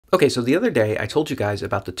Okay, so the other day I told you guys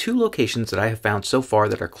about the two locations that I have found so far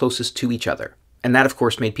that are closest to each other. And that of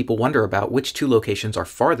course made people wonder about which two locations are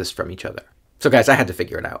farthest from each other. So guys, I had to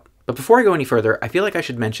figure it out. But before I go any further, I feel like I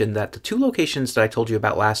should mention that the two locations that I told you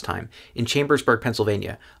about last time in Chambersburg,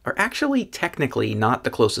 Pennsylvania, are actually technically not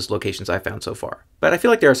the closest locations I've found so far. But I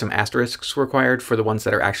feel like there are some asterisks required for the ones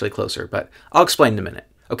that are actually closer, but I'll explain in a minute.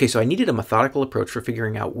 Okay, so I needed a methodical approach for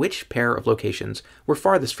figuring out which pair of locations were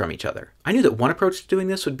farthest from each other. I knew that one approach to doing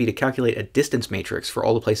this would be to calculate a distance matrix for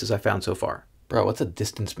all the places I found so far. Bro, what's a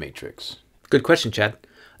distance matrix? Good question, Chad.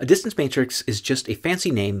 A distance matrix is just a fancy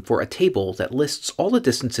name for a table that lists all the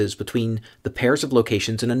distances between the pairs of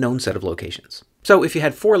locations in a known set of locations. So if you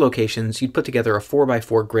had 4 locations, you'd put together a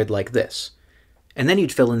 4x4 grid like this, and then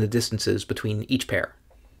you'd fill in the distances between each pair.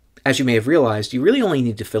 As you may have realized, you really only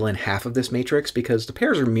need to fill in half of this matrix because the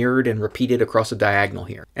pairs are mirrored and repeated across a diagonal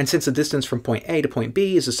here. And since the distance from point A to point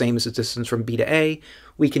B is the same as the distance from B to A,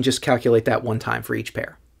 we can just calculate that one time for each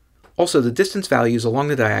pair. Also, the distance values along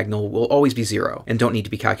the diagonal will always be 0 and don't need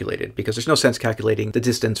to be calculated because there's no sense calculating the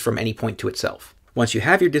distance from any point to itself. Once you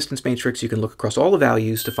have your distance matrix, you can look across all the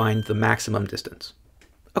values to find the maximum distance.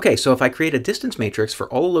 Okay, so if I create a distance matrix for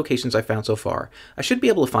all the locations I've found so far, I should be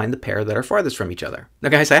able to find the pair that are farthest from each other. Now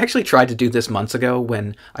guys, I actually tried to do this months ago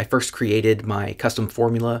when I first created my custom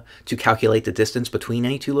formula to calculate the distance between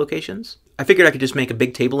any two locations. I figured I could just make a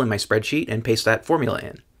big table in my spreadsheet and paste that formula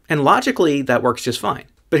in. And logically, that works just fine.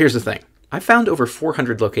 But here's the thing. I've found over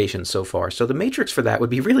 400 locations so far, so the matrix for that would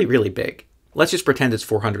be really, really big. Let's just pretend it's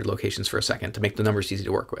 400 locations for a second to make the numbers easy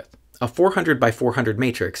to work with. A 400 by 400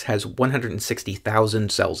 matrix has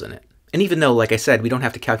 160,000 cells in it. And even though, like I said, we don't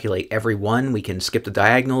have to calculate every one, we can skip the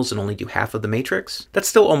diagonals and only do half of the matrix, that's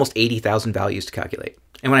still almost 80,000 values to calculate.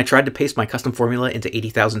 And when I tried to paste my custom formula into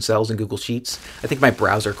 80,000 cells in Google Sheets, I think my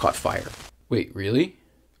browser caught fire. Wait, really?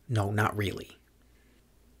 No, not really.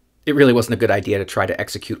 It really wasn't a good idea to try to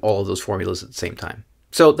execute all of those formulas at the same time.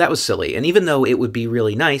 So that was silly, and even though it would be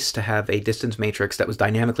really nice to have a distance matrix that was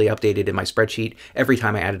dynamically updated in my spreadsheet every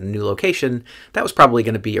time I added a new location, that was probably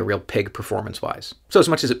going to be a real pig performance-wise. So as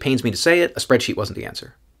much as it pains me to say it, a spreadsheet wasn't the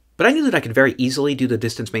answer. But I knew that I could very easily do the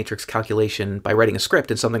distance matrix calculation by writing a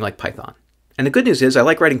script in something like Python. And the good news is I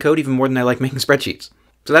like writing code even more than I like making spreadsheets.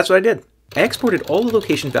 So that's what I did. I exported all the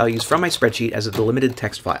location values from my spreadsheet as a delimited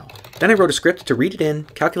text file. Then I wrote a script to read it in,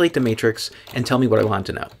 calculate the matrix, and tell me what I wanted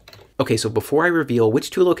to know. Okay, so before I reveal which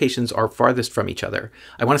two locations are farthest from each other,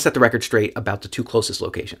 I want to set the record straight about the two closest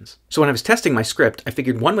locations. So when I was testing my script, I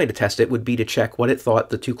figured one way to test it would be to check what it thought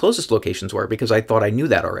the two closest locations were because I thought I knew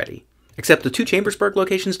that already. Except the two Chambersburg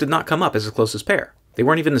locations did not come up as the closest pair. They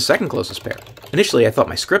weren't even the second closest pair. Initially, I thought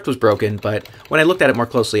my script was broken, but when I looked at it more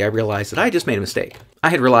closely, I realized that I just made a mistake. I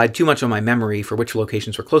had relied too much on my memory for which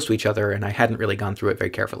locations were close to each other, and I hadn't really gone through it very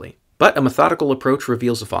carefully. But a methodical approach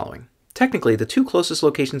reveals the following. Technically, the two closest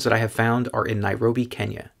locations that I have found are in Nairobi,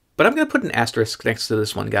 Kenya. But I'm going to put an asterisk next to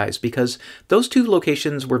this one, guys, because those two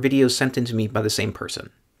locations were videos sent in to me by the same person.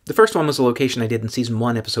 The first one was a location I did in Season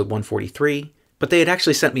 1, Episode 143, but they had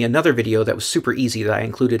actually sent me another video that was super easy that I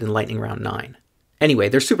included in Lightning Round 9. Anyway,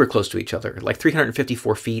 they're super close to each other, like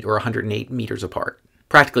 354 feet or 108 meters apart,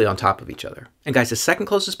 practically on top of each other. And guys, the second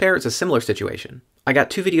closest pair is a similar situation. I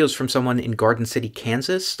got two videos from someone in Garden City,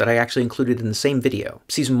 Kansas that I actually included in the same video,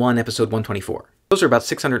 Season 1, Episode 124. Those are about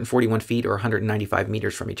 641 feet or 195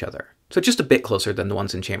 meters from each other, so just a bit closer than the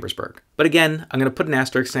ones in Chambersburg. But again, I'm going to put an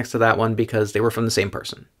asterisk next to that one because they were from the same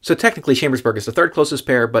person. So technically Chambersburg is the third closest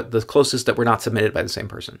pair, but the closest that were not submitted by the same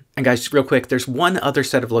person. And guys, real quick, there's one other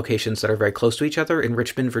set of locations that are very close to each other in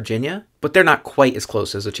Richmond, Virginia, but they're not quite as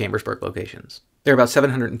close as the Chambersburg locations. They're about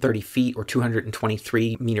 730 feet or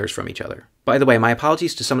 223 meters from each other. By the way, my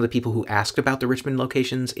apologies to some of the people who asked about the Richmond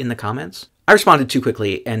locations in the comments. I responded too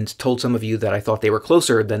quickly and told some of you that I thought they were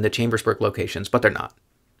closer than the Chambersburg locations, but they're not.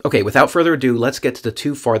 Okay, without further ado, let's get to the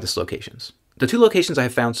two farthest locations. The two locations I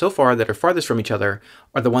have found so far that are farthest from each other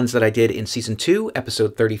are the ones that I did in Season 2,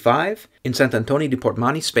 Episode 35, in Sant Antoni de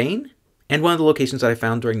Portmany, Spain, and one of the locations that I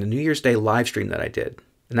found during the New Year's Day live stream that I did,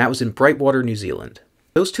 and that was in Brightwater, New Zealand.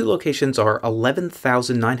 Those two locations are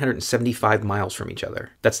 11,975 miles from each other.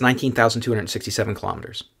 That's 19,267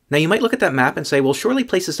 kilometers. Now you might look at that map and say, well, surely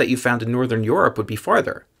places that you found in Northern Europe would be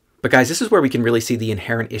farther. But guys, this is where we can really see the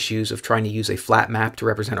inherent issues of trying to use a flat map to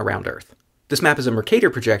represent a round Earth. This map is a Mercator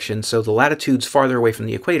projection, so the latitudes farther away from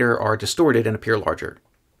the equator are distorted and appear larger.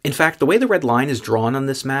 In fact, the way the red line is drawn on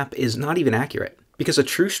this map is not even accurate, because a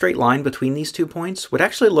true straight line between these 2 points would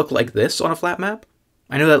actually look like this on a flat map.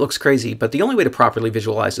 I know that looks crazy, but the only way to properly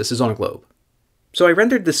visualize this is on a globe. So I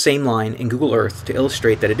rendered this same line in Google Earth to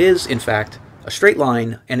illustrate that it is, in fact, a straight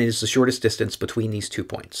line, and it is the shortest distance between these 2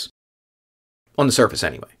 points. On the surface,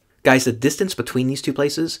 anyway. Guys, the distance between these two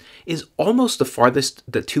places is almost the farthest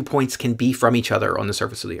that 2 points can be from each other on the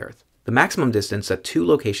surface of the Earth. The maximum distance that 2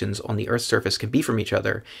 locations on the Earth's surface can be from each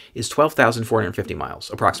other is 12,450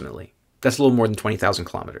 miles, approximately. That's a little more than 20,000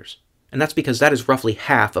 kilometers. And that's because that is roughly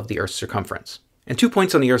half of the Earth's circumference. And 2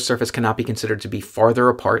 points on the Earth's surface cannot be considered to be farther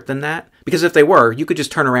apart than that, because if they were, you could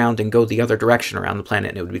just turn around and go the other direction around the planet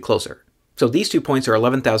and it would be closer. So these 2 points are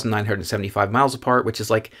 11,975 miles apart, which is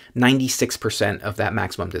like 96% of that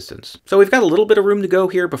maximum distance. So we've got a little bit of room to go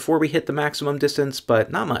here before we hit the maximum distance,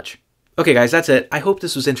 but not much. Okay guys, that's it. I hope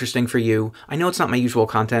this was interesting for you. I know it's not my usual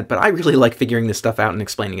content, but I really like figuring this stuff out and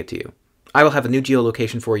explaining it to you. I will have a new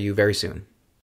geolocation for you very soon.